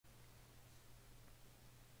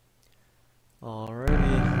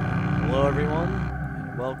Alrighty, hello everyone,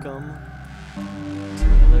 and welcome to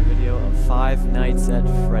another video of Five Nights at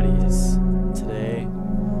Freddy's. Today,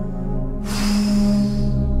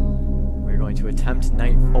 we're going to attempt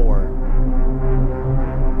Night 4.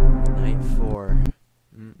 Night 4.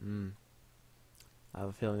 I have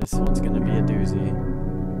a feeling this one's going to be a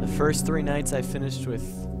doozy. The first 3 nights I finished with,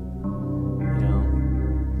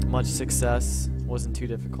 much success. Wasn't too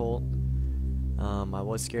difficult. I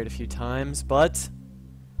was scared a few times, but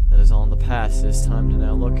that is all in the past. It is time to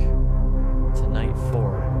now look to Night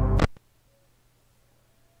 4.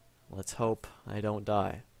 Let's hope I don't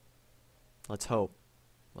die. Let's hope.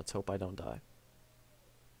 Let's hope I don't die.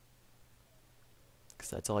 Because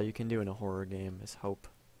that's all you can do in a horror game, is hope.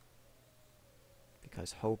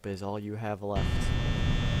 Because hope is all you have left.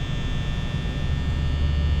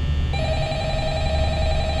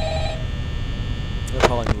 They're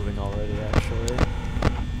probably moving already, actually.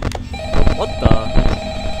 What the?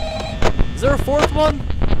 Is there a 4th one?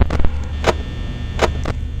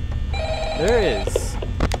 There is.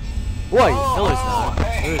 Wait, no there's not.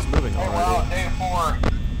 There is moving already. We're on day 4.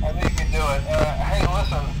 I think you can do it. Hey,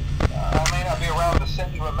 listen. I may not be around to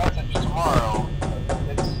send you a message tomorrow.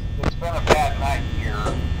 It's been a bad night here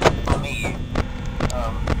for me.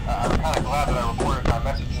 I'm kind of glad that I recorded my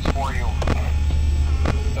messages for you.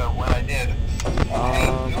 When I did. Hey,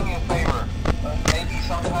 do me a favor. Maybe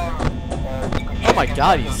sometime you could check. Oh my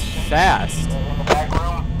god, he's fast. In the back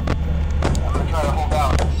room. I'm gonna try to hold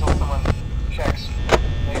out until someone checks.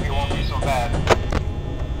 Maybe it won't be so bad.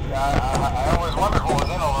 I always wondered what was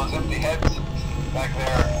in all those empty heads back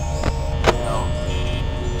there. You know.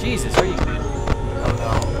 Jesus, are you? Oh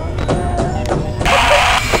no.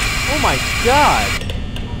 Oh my god.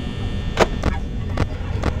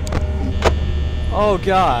 Oh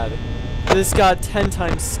god. This got 10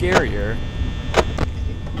 times scarier.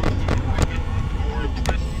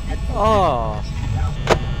 Oh.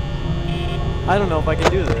 I don't know if I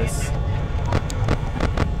can do this.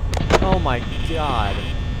 Oh my god.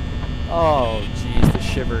 Oh jeez, the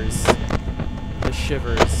shivers. The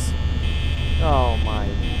shivers. Oh my,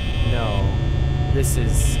 no. This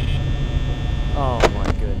is, oh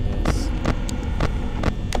my goodness.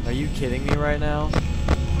 Are you kidding me right now?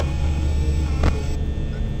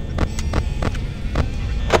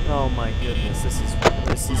 Oh my goodness, this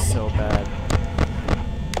is so bad.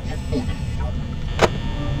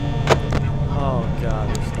 Oh god,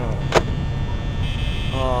 there's no.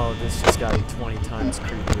 Oh, this just got 20 times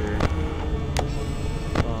creepier.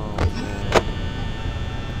 Oh man.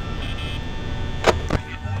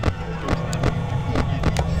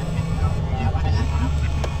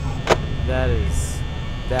 That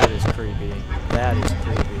is creepy. That is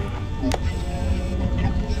creepy.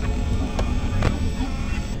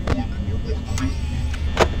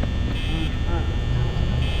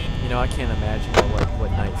 You know, I can't imagine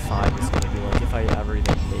what Night 5 is going to be like if I ever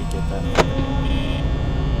even make it that far.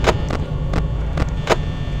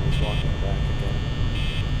 He's walking back again.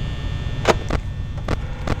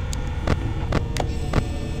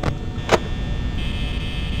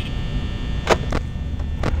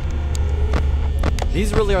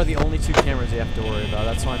 These really are the only 2 cameras you have to worry about.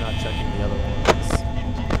 That's why I'm not checking the other ones.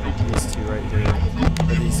 These 2 right here.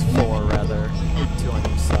 Or these 4, rather. 2 on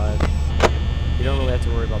each side. You don't really have to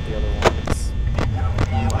worry about the other ones.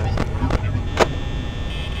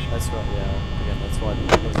 That's what, yeah. Again, that's why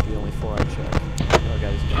those are the only 4 I check. Oh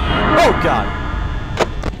god, he's gone. Oh god!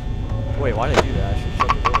 Wait, why did I do that? I should shut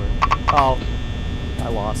the door. Oh. I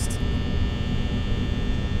lost.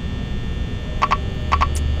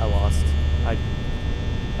 I lost.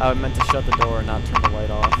 I meant to shut the door and not turn the light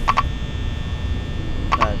off.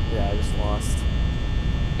 Yeah, I just lost.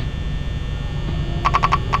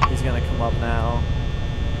 He's gonna come up now.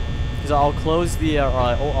 Because I'll close the,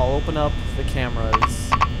 I'll open up the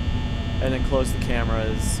cameras, and then close the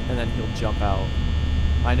cameras, and then he'll jump out.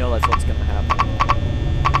 I know that's what's gonna happen.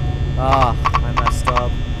 Ah, I messed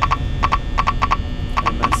up.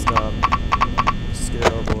 I messed up. Just get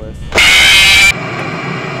it over with.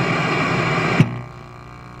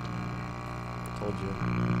 Told you.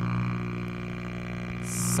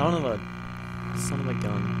 Son of a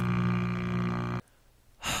gun.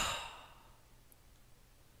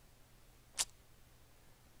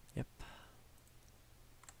 Yep.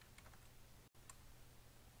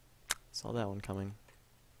 Saw that one coming.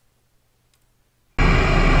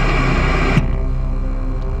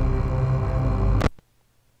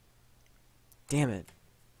 Damn it.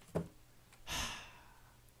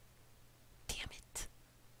 Damn it.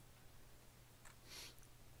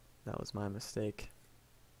 That was my mistake.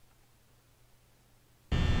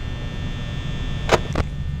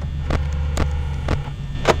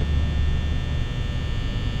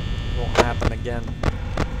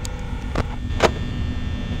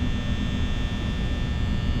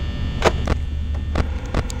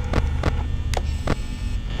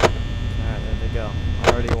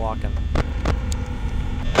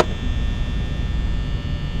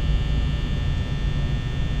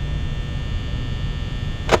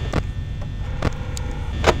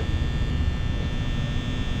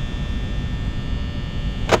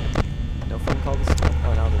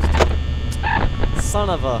 Son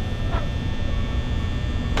of a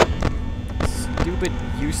stupid,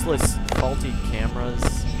 useless, faulty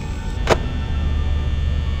cameras.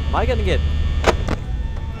 Am I gonna get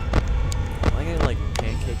like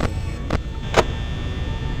pancaked in here?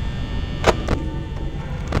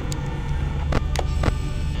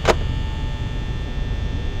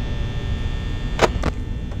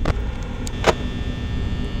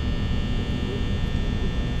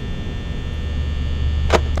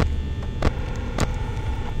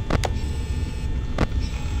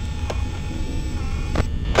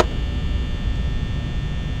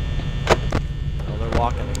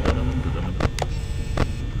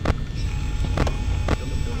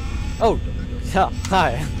 Oh, yeah,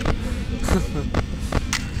 hi.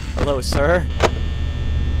 Hello, sir.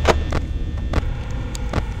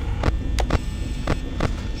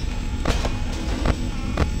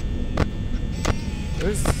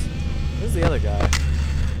 Where's the other guy?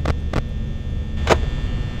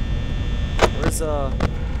 Where's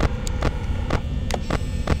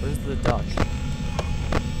the duck?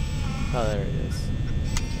 Oh, there he is.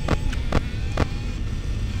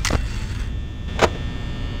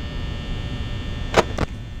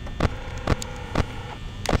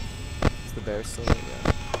 Bear still there?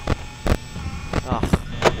 Yeah. Oh,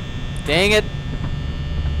 dang it!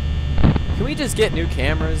 Can we just get new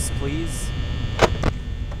cameras, please?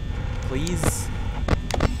 Please?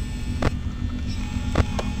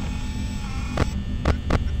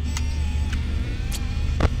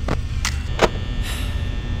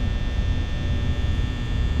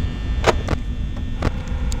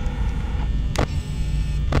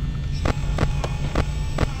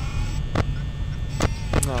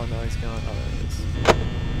 Oh no, he's gone. Oh, there it is.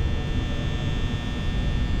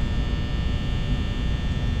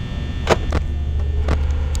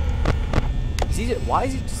 Is he? Why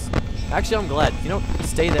is he just? Actually, I'm glad. You know,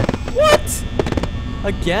 stay there. What?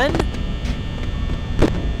 Again?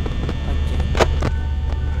 Again?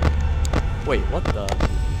 Wait, what the?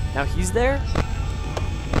 Now he's there?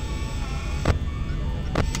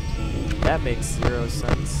 That makes 0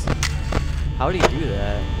 sense. How did he do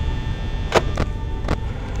that?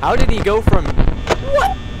 How did he go from...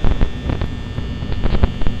 What?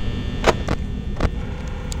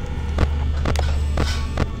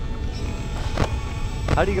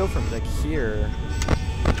 How did he go from, like, here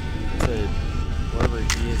to wherever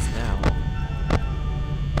he is now?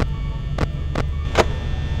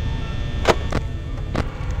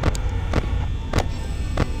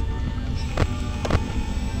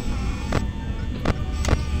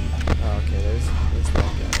 Oh, okay, there's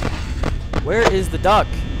that guy. Where is the duck?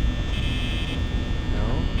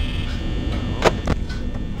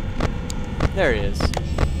 There he is.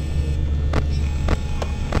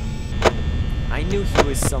 I knew he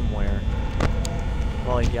was somewhere.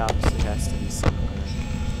 Well, he obviously has to be somewhere.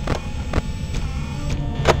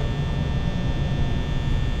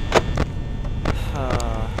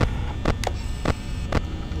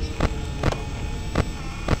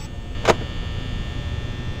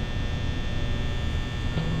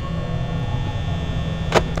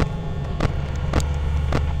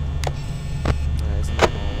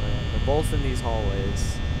 Both in these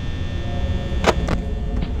hallways.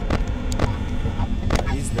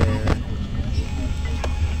 He's there.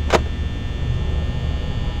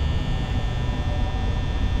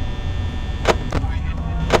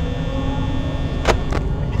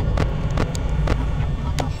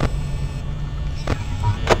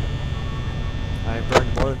 I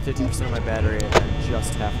burned more than 50% of my battery and I'm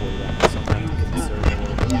just halfway done, so I'm going to conserve a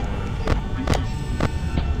little bit more.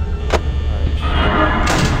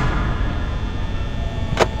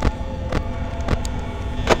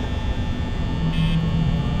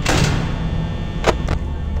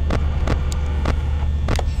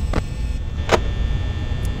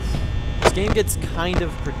 This game gets kind of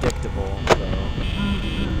predictable, though.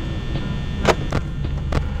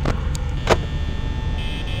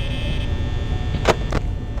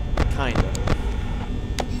 Kind of.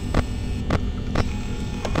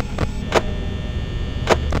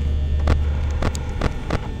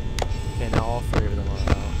 Okay, now all 3 of them are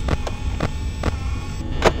out.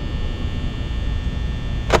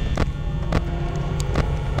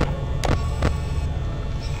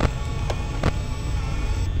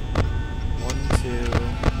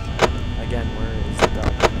 Again, where is the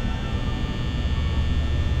duck?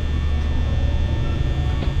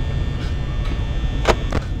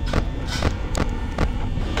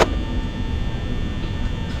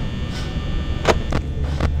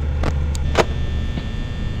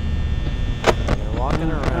 They're walking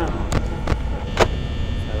around.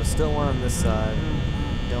 There was still one on this side.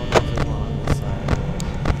 Don't know if there's one on this side.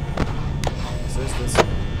 So there's this one.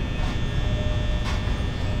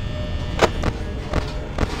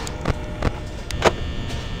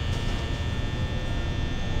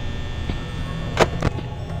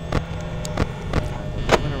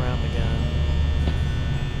 Moving around again.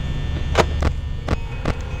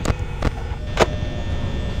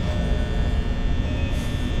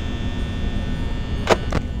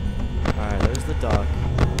 Alright, there's the duck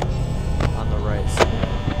on the right side.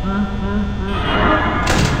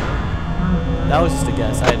 That was just a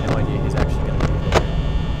guess. I had no idea he's actually going to be there.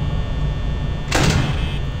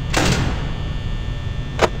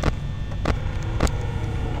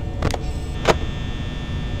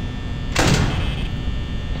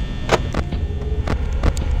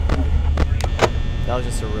 That was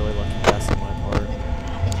just a really lucky guess on my part.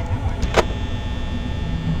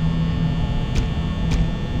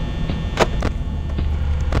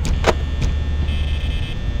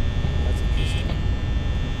 That's interesting.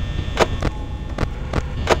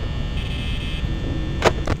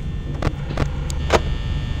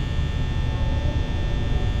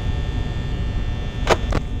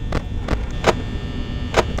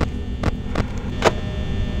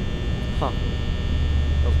 Huh.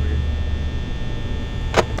 That was weird.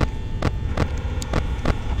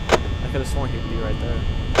 I could have sworn he'd be right there.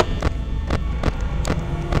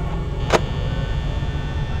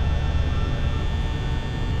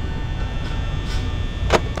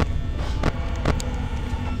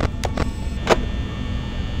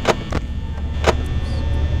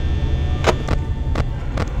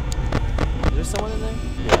 Is there someone in there?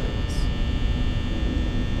 Yeah, there is.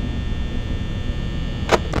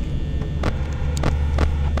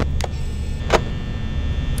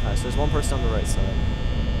 Alright, so there's one person on the right side.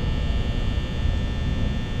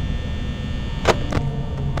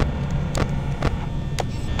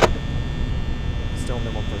 Still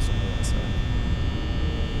only one person on the right side.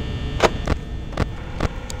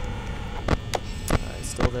 Alright,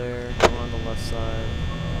 still there. One on the left side.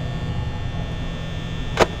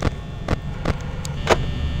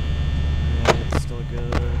 Alright, still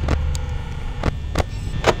good.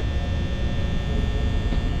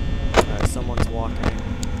 Alright, someone's walking.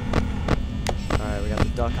 Alright, we got the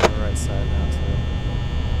duck on the right side now too.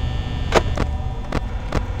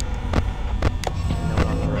 No one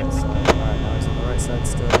on the right side. Alright, now he's on the right side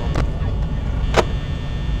still.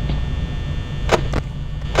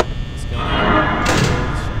 He's going.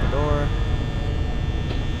 Shut the door.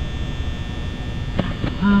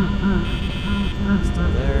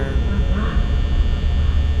 Still there.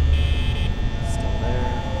 Still there.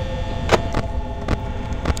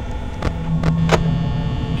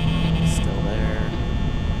 Still there.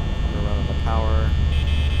 I'm gonna run out of power.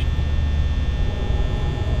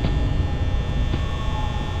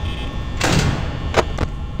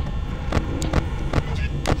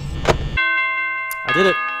 I did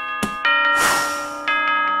it.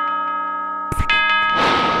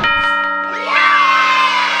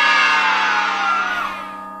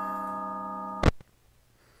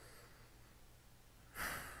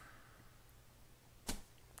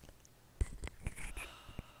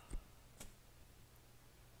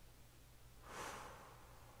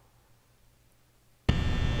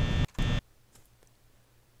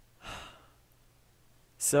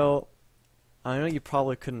 So, I know you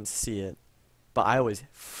probably couldn't see it, but I was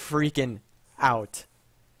freaking out.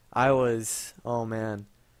 Oh man.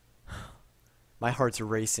 My heart's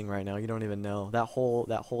racing right now. You don't even know. That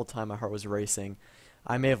whole time my heart was racing.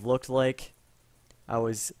 I may have looked like I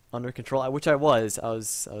was under control, which I was. I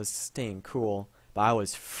was staying cool, but I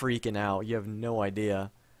was freaking out. You have no idea.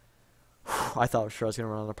 I thought for sure I was going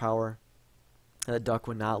to run out of power. And the duck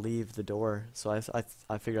would not leave the door, so I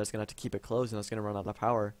figured I was going to have to keep it closed and I was going to run out of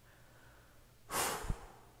power.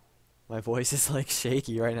 My voice is like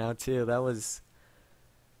shaky right now too. That was...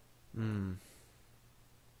 You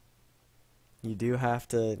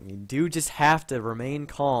do just have to remain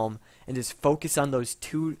calm and just focus on those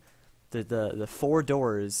the four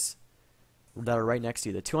doors that are right next to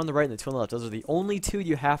you. The two on the right and the two on the left. Those are the only two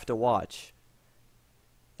you have to watch.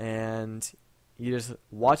 And you just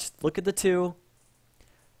look at the two,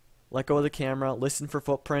 let go of the camera, listen for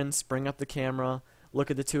footprints, bring up the camera, look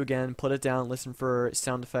at the two again, put it down, listen for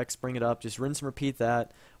sound effects, bring it up, just rinse and repeat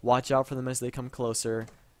that, watch out for them as they come closer,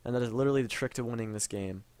 and that is literally the trick to winning this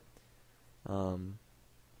game. And,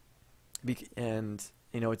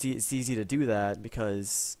 you know, it's easy to do that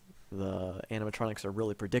because the animatronics are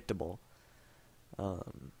really predictable.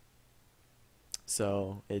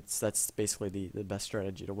 So that's basically the best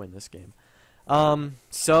strategy to win this game.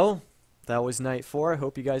 So that was night 4. I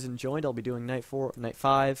hope you guys enjoyed. I'll be doing night 4, night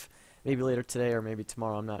 5, maybe later today or maybe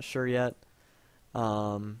tomorrow. I'm not sure yet.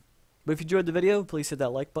 But if you enjoyed the video, please hit that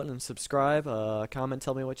like button and subscribe. Comment,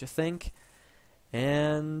 tell me what you think.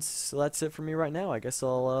 And so that's it for me right now. I guess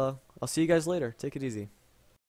I'll see you guys later. Take it easy.